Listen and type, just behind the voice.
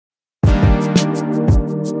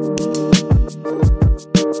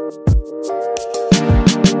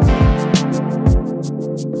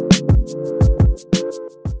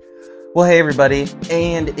Well, hey everybody,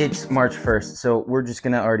 and it's March 1st, so we're just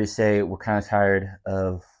gonna already say we're kind of tired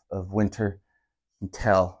of winter. You can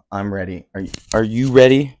tell I'm ready. Are you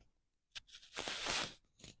ready?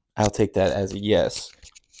 I'll take that as a yes.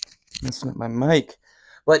 Messing up my mic,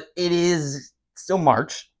 but it is still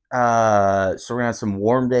March. So we're gonna have some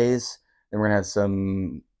warm days, then we're gonna have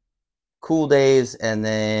some cool days, and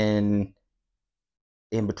then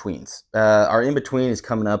in betweens. Our in between is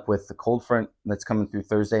coming up with the cold front that's coming through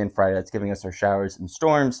Thursday and Friday. That's giving us our showers and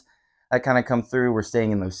storms that kind of come through. We're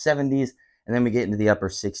staying in those 70s, and then we get into the upper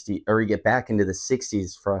 60s, or we get back into the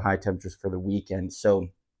 60s for high temperatures for the weekend. So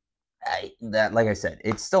like I said,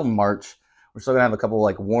 it's still March. We're still gonna have a couple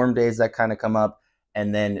like warm days that kind of come up,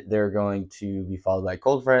 and then they're going to be followed by a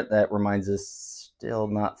cold front that reminds us still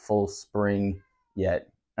not full spring yet.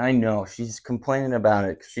 I know she's complaining about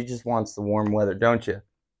it. She just wants the warm weather, don't you?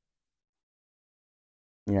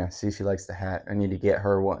 Yeah, see, she likes the hat. I need to get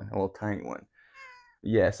her one, a little tiny one.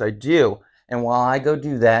 Yes, I do. And while I go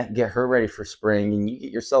do that, get her ready for spring, and you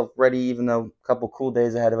get yourself ready, even though a couple cool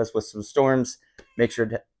days ahead of us with some storms, make sure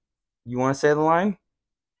to. You want to say the line?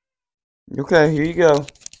 Okay, here you go.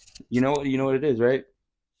 You know what it is, right?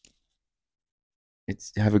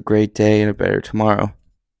 It's have a great day and a better tomorrow.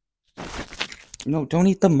 No, don't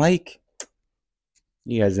eat the mic.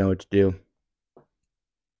 You guys know what to do.